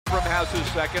Oprum has his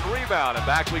second rebound, and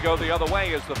back we go the other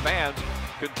way as the fans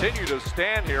continue to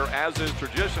stand here, as is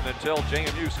tradition, until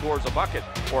JMU scores a bucket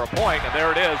or a point, and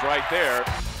there it is right there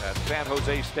at San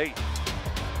Jose State.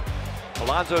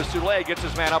 Alonzo Soule gets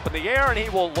his man up in the air, and he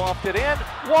will loft it in,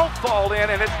 won't fall in,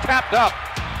 and it's tapped up.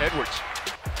 Edwards.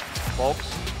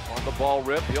 Folks on the ball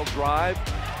rip, he'll drive.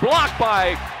 Blocked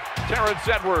by Terrence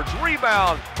Edwards.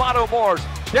 Rebound, Bono Morse.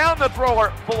 Down the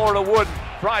floor to Wooden.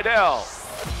 Friedel.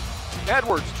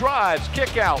 Edwards drives,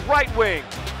 kick out, right wing.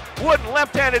 Wooden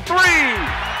left-handed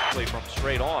three! From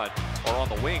straight on, or on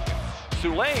the wing.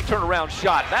 Soule turnaround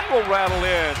shot. That will rattle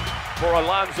in for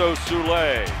Alonzo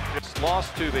Soule. It's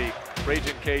lost to the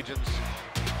Raging Cajuns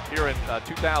here in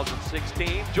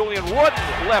 2016. Julian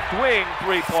Wooden, left wing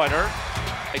three-pointer.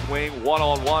 Right wing,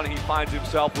 one-on-one, he finds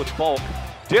himself with Bulk.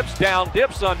 Dips down,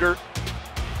 dips under,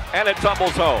 and it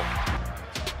tumbles home.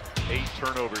 8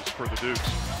 turnovers for the Dukes.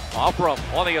 Oprum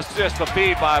on the assist, the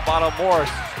feed by Bono Morse.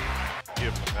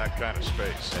 Give him that kind of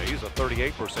space. Yeah, he's a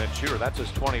 38% shooter. That's his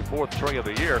 24th tray of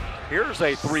the year. Here's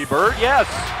a three-bird, yes!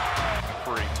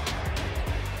 Free.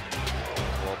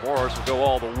 Well, Morris will go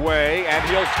all the way, and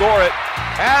he'll score it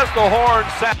as the horn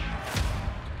sounds.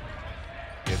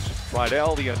 It's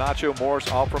Friedel, the Iheanacho, Morris,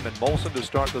 Oprum, and Molson to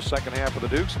start the second half of the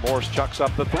Dukes. Morris chucks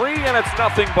up the three, and it's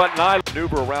nothing but 9.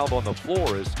 Maneuver around on the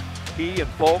floor as he and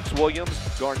Folks, Williams,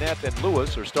 Garnett, and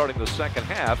Lewis are starting the second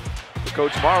half. The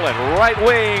coach Marlin, right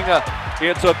wing,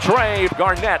 it's a tray.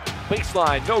 Garnett,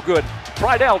 baseline, no good.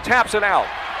 Friedel taps it out.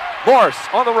 Morris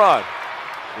on the run.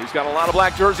 He's got a lot of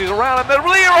black jerseys around him. The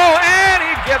Leo, and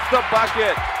he gets the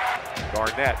bucket.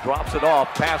 Garnett drops it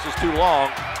off, passes too long.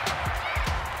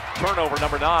 Turnover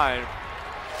number 9.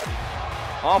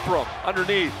 Oprum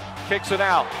underneath, kicks it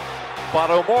out.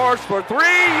 Bono Morse for three,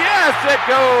 yes, it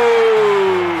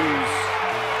goes!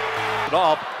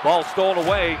 Off, ball stolen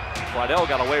away. Friedel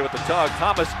got away with the tug.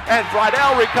 Thomas, and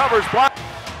Friedel recovers.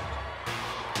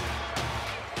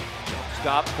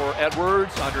 Stop for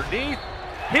Edwards underneath.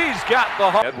 He's got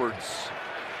the Edwards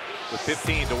with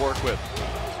 15 to work with.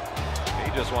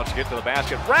 He just wants to get to the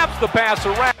basket. Wraps the pass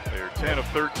around. They're 10 of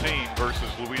 13 versus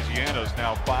Louisiana is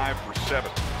now 5 for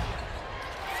 7.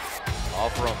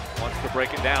 Oprum wants to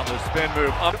break it down. The spin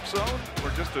move up Zone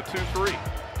or just a 2-3.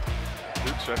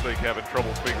 Dukes, I think, having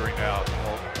trouble figuring out.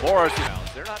 Morris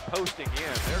is, they're not posting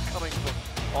in. They're coming from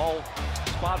all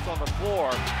spots on the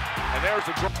floor. And there's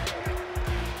a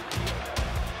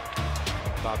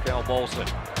Balkel Molson.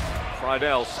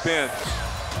 Friedel spins,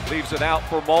 leaves it out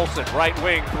for Molson. Right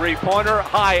wing three-pointer,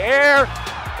 high air,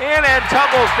 in and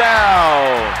tumbles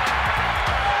down.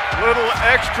 Little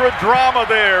extra drama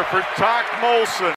there for Tak Molson.